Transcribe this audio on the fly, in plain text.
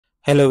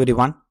Hello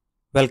everyone,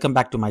 welcome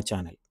back to my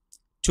channel.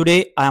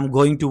 Today I am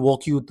going to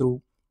walk you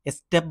through a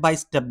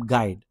step-by-step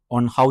guide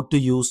on how to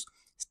use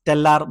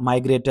Stellar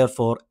Migrator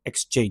for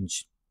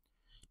Exchange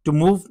to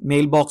move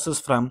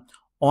mailboxes from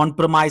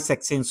on-premise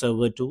Exchange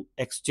server to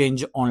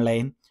Exchange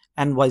Online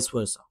and vice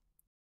versa.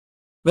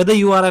 Whether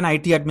you are an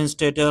IT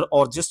administrator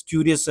or just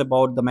curious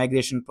about the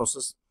migration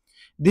process,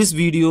 this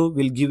video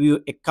will give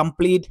you a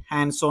complete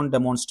hands-on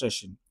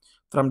demonstration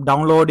from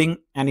downloading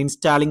and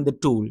installing the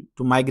tool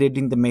to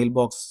migrating the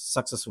mailbox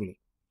successfully.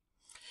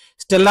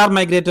 Stellar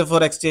Migrator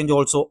for Exchange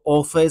also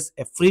offers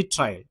a free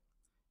trial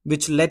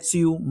which lets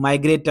you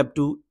migrate up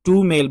to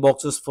 2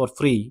 mailboxes for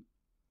free,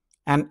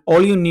 and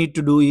all you need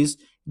to do is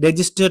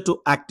register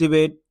to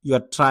activate your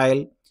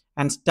trial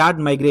and start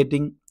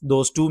migrating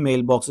those 2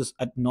 mailboxes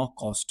at no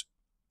cost.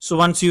 So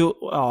once you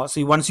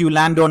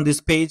land on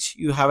this page,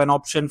 you have an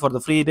option for the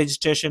free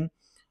registration.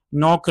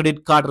 No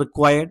credit card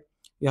required.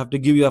 You have to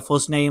give your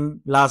first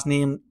name, last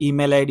name,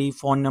 email ID,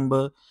 phone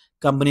number,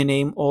 company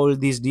name, all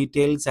these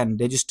details and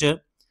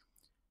register.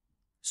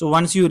 So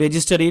once you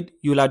register it,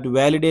 you'll have to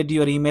validate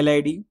your email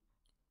ID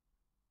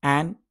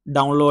and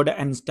download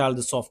and install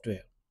the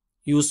software.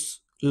 Use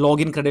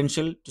login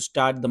credential to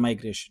start the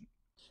migration.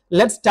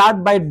 Let's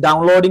start by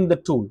downloading the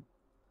tool.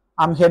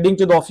 I'm heading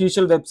to the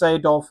official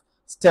website of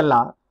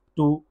Stellar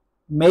to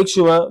make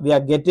sure we are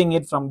getting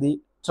it from the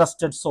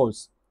trusted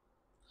source.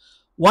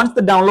 Once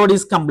the download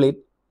is complete,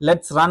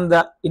 let's run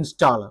the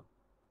installer.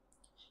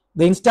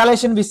 The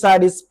installation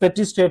wizard is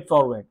pretty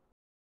straightforward.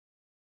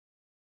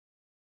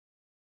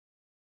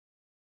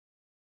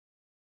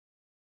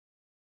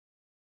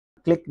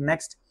 Click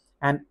next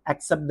and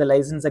accept the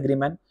license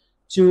agreement.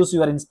 Choose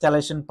your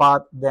installation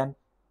path, then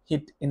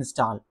hit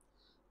install.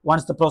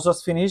 Once the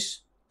process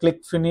finishes,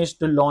 click finish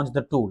to launch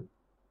the tool.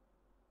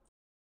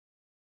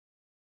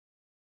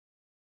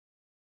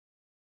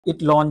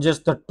 It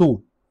launches the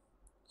tool.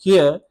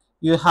 Here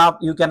you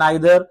can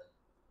either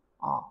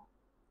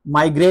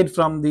migrate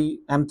from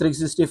the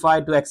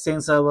M365 to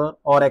Exchange Server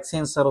or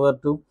Exchange Server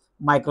to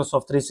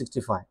Microsoft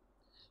 365.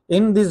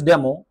 In this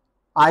demo,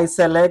 I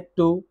select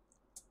to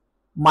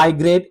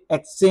migrate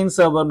Exchange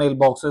Server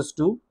mailboxes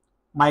to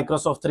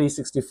Microsoft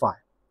 365.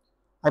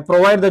 I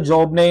provide the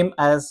job name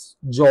as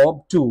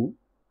job 2.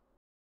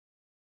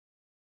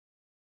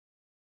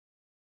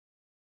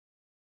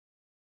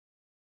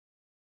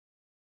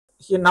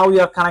 Here now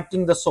we are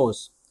connecting the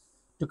source.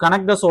 To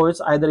connect the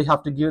source, either you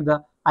have to give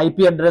the IP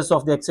address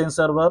of the Exchange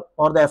server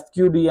or the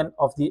FQDN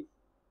of the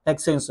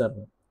Exchange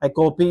server. I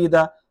copy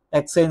the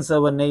Exchange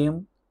server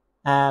name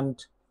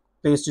and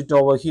paste it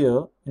over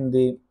here in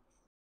the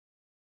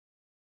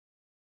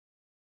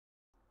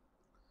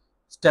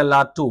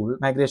Stellar tool,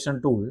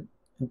 migration tool,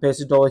 and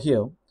paste it over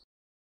here.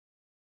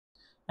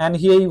 And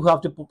here you have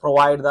to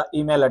provide the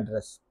email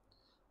address,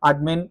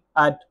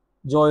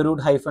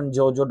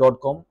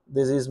 admin@joyroute-jojo.com.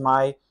 This is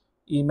my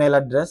email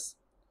address.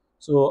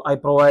 So I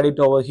provide it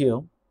over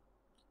here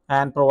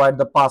and provide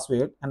the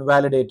password and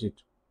validate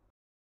it.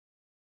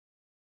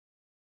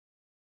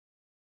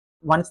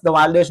 Once the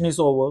validation is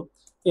over,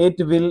 it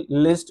will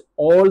list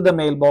all the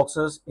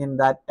mailboxes in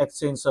that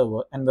Exchange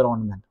server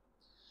environment.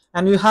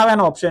 And you have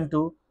an option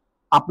to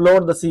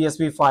upload the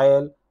CSV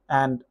file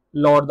and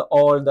load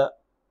all the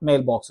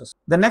mailboxes.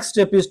 The next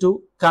step is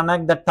to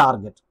connect the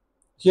target.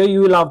 Here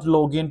you will have to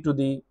log into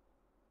the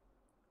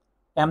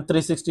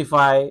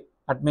M365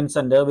 admin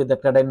center with the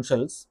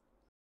credentials.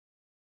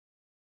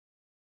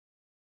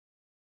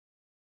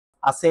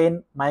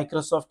 Assign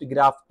Microsoft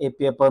Graph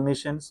API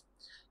permissions.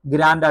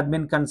 Grant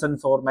admin consent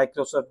for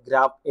Microsoft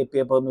Graph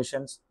API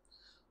permissions.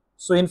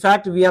 So in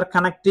fact, we are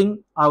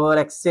connecting our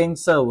Exchange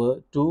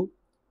server to,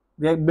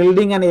 we are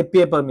building an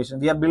API permission.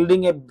 We are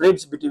building a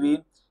bridge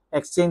between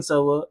Exchange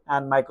server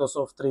and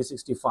Microsoft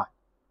 365.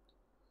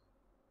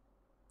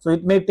 So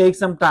it may take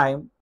some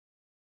time.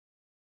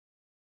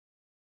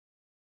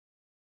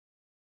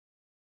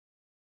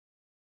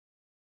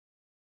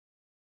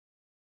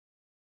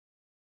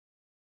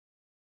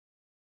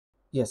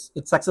 Yes,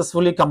 it's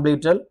successfully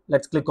completed.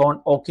 Let's click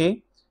on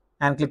OK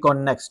and click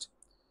on next.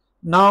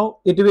 Now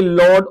it will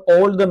load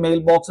all the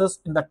mailboxes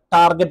in the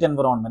target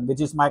environment, which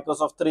is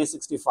Microsoft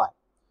 365.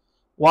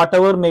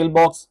 Whatever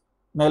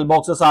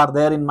mailboxes are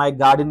there in my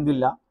Garden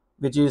Villa,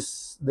 which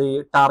is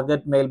the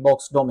target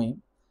mailbox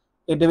domain,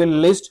 it will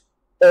list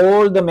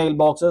all the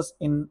mailboxes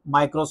in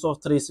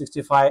Microsoft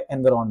 365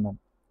 environment.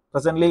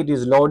 Presently it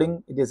is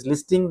loading, it is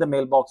listing the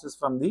mailboxes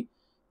from the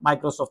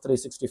Microsoft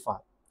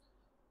 365.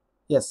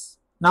 Yes,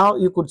 now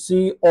you could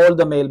see all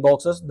the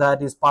mailboxes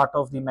that is part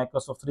of the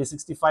Microsoft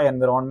 365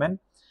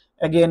 environment.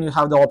 Again, you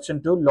have the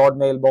option to load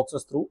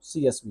mailboxes through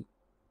CSV.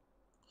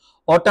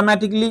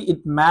 Automatically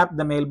it mapped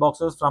the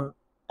mailboxes from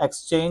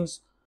Exchange.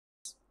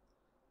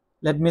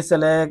 Let me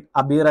select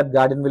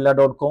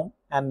abir@gardenvilla.com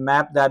and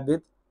map that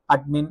with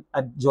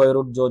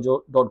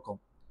admin@joyroute-jojo.com.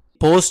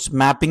 Post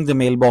mapping the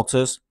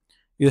mailboxes,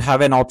 you have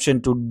an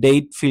option to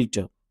date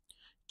filter.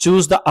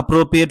 Choose the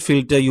appropriate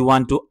filter you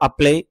want to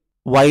apply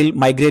while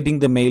migrating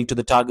the mail to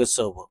the target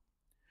server.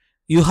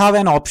 You have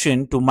an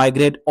option to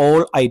migrate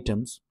all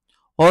items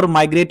or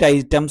migrate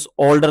items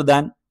older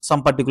than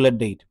some particular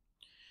date.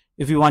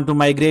 If you want to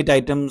migrate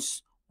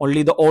items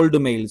only the old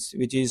mails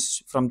which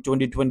is from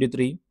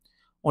 2023,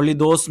 only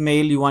those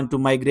mail you want to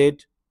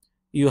migrate,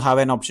 you have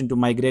an option to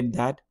migrate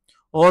that,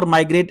 or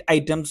migrate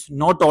items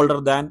not older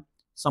than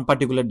some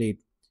particular date,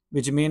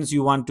 which means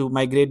you want to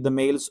migrate the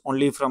mails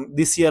only from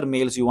this year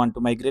mails you want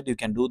to migrate, you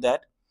can do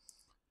that.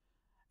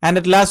 And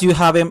at last you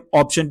have an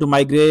option to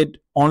migrate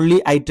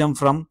only item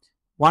from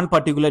one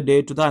particular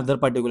date to the other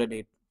particular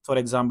date. For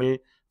example,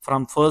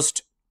 from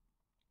 1st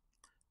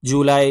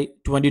July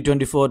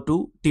 2024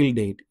 to till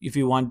date. If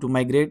you want to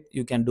migrate,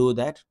 you can do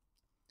that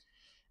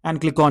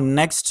and click on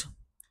next.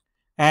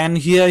 And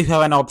here you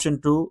have an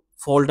option to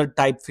folder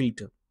type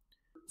filter.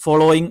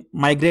 Following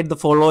migrate the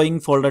following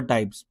folder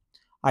types,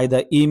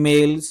 either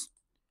emails,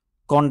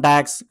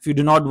 contacts. If you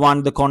do not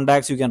want the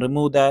contacts, you can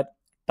remove that.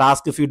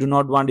 Task, if you do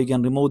not want, you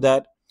can remove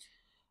that.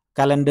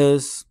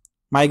 Calendars.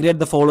 Migrate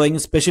the following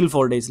special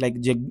folders like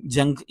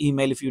junk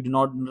email. If you do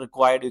not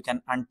require, you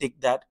can untick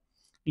that.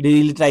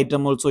 Delete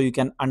item also, you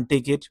can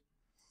untick it.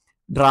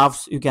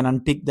 Drafts, you can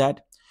untick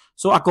that.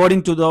 So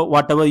according to the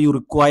whatever you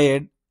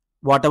required,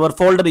 whatever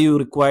folder you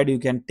required, you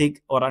can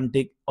tick or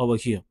untick over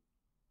here.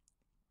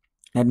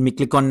 Let me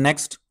click on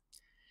next.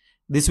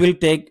 This will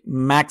take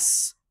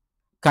max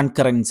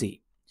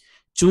concurrency.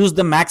 Choose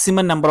the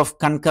maximum number of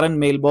concurrent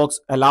mailbox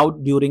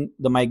allowed during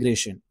the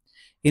migration.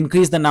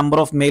 Increase the number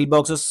of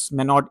mailboxes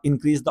may not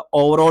increase the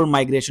overall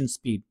migration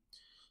speed.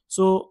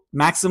 So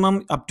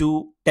maximum up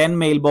to 10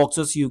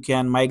 mailboxes you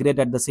can migrate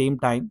at the same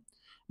time.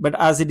 But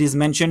as it is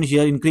mentioned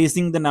here,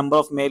 increasing the number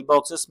of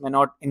mailboxes may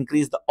not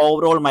increase the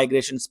overall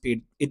migration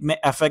speed. It may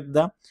affect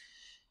the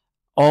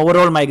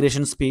overall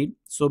migration speed.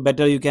 So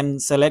better you can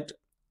select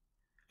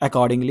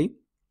accordingly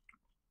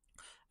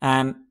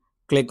and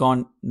click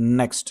on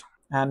next,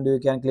 and you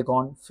can click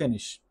on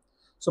finish.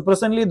 So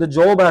presently the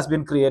job has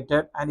been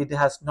created and it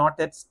has not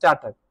yet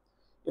started.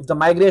 If the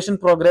migration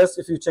progress,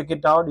 if you check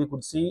it out, you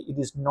could see it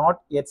is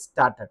not yet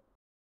started.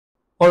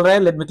 All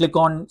right, let me click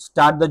on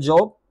start the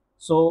job.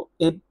 So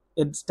it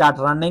start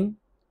running,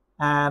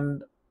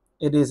 and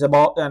it is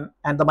about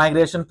and the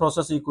migration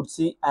process you could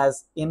see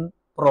as in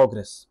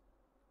progress.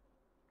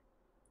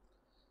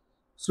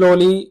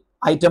 Slowly,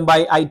 item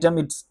by item,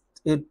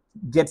 it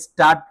gets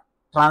start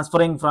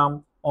transferring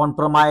from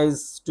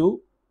on-premise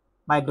to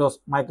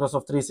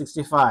Microsoft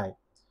 365.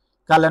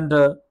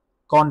 Calendar,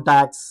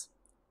 contacts,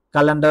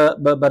 calendar,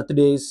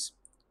 birthdays,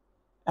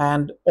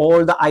 and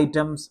all the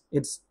items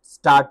it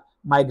start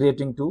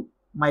migrating to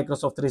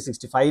Microsoft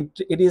 365.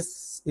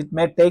 It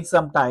may take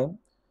some time.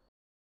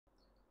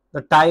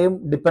 The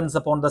time depends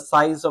upon the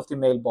size of the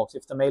mailbox.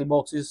 If the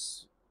mailbox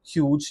is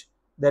huge,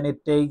 then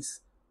it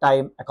takes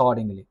time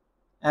accordingly.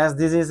 As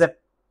this is a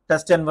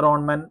test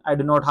environment, I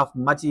do not have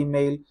much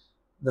email.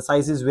 The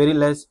size is very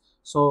less,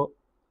 so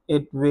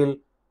it may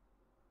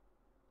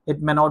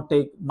not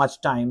take much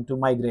time to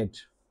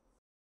migrate.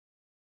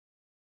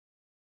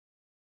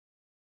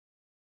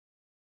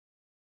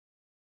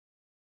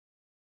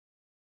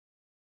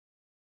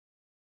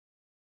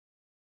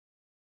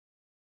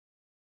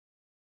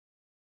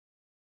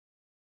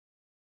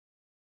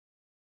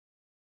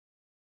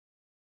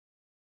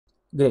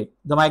 Great.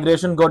 The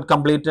migration got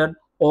completed.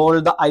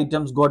 All the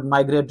items got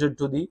migrated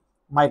to the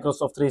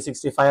Microsoft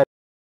 365.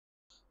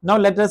 Now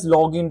let us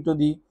log into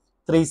the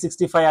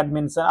 365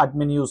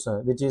 admin user,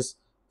 which is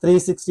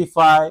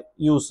 365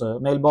 user,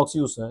 mailbox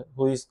user,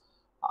 who is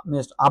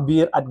Mr.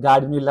 Abir at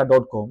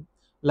guardianvilla.com.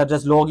 Let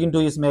us log into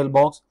his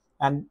mailbox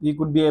and we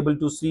could be able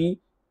to see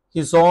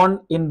his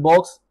own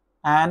inbox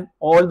and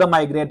all the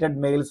migrated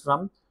mails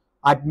from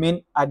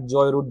admin at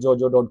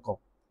joyroute-jojo.com.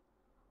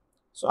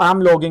 So I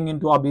am logging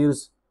into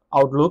Abir's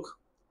Outlook.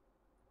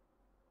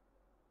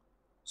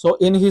 So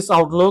in his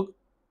Outlook,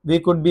 we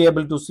could be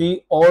able to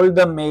see all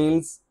the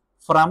mails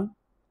from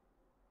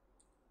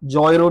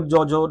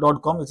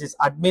joyroute-jojo.com, which is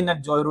admin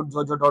at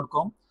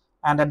joyroute-jojo.com,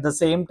 and at the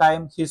same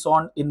time his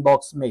own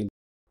inbox mail.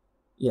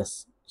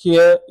 Yes,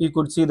 here you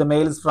could see the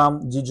mails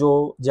from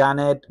Jijo,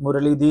 Janet,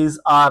 Murali. These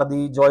are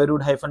the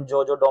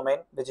Joyroute-jojo domain,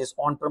 which is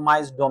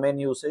on-premise domain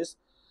users,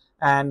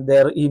 and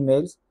their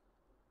emails.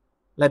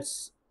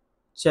 Let's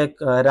check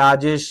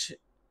Rajesh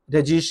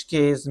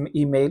K's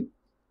email.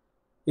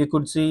 You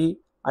could see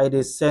it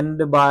is sent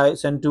to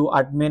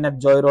admin at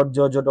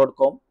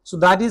joyroute-jojo.com. So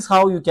that is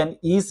how you can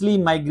easily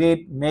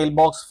migrate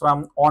mailbox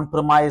from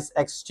on-premise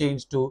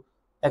Exchange to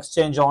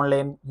Exchange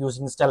Online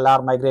using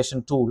Stellar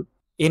migration tool.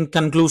 In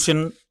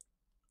conclusion,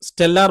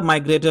 Stellar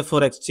Migrator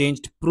for Exchange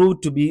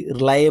proved to be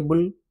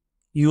reliable,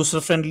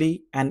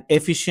 user-friendly, and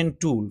efficient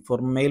tool for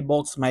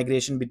mailbox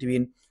migration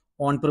between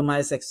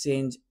on-premise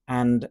Exchange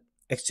and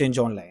Exchange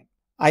Online.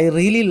 I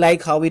really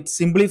like how it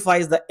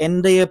simplifies the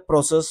entire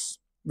process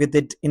with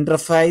its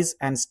interface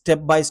and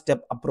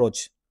step-by-step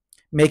approach,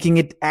 making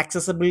it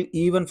accessible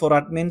even for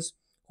admins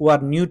who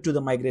are new to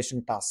the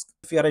migration task.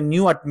 If you are a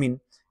new admin,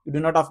 you do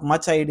not have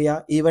much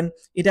idea, even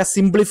it has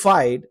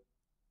simplified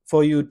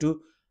for you to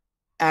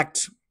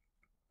act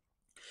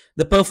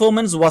The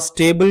performance was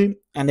stable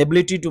and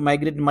ability to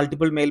migrate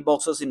multiple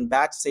mailboxes in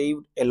batch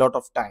saved a lot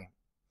of time.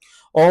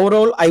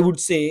 Overall, I would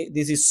say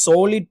this is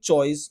solid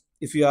choice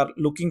if you are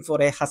looking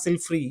for a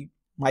hassle-free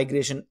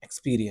migration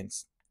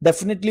experience.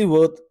 Definitely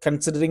worth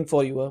considering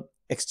for your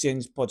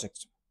Exchange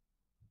project.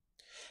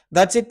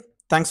 That's it.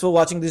 Thanks for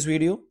watching this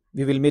video.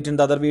 We will meet in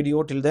the other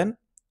video. Till then,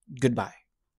 goodbye.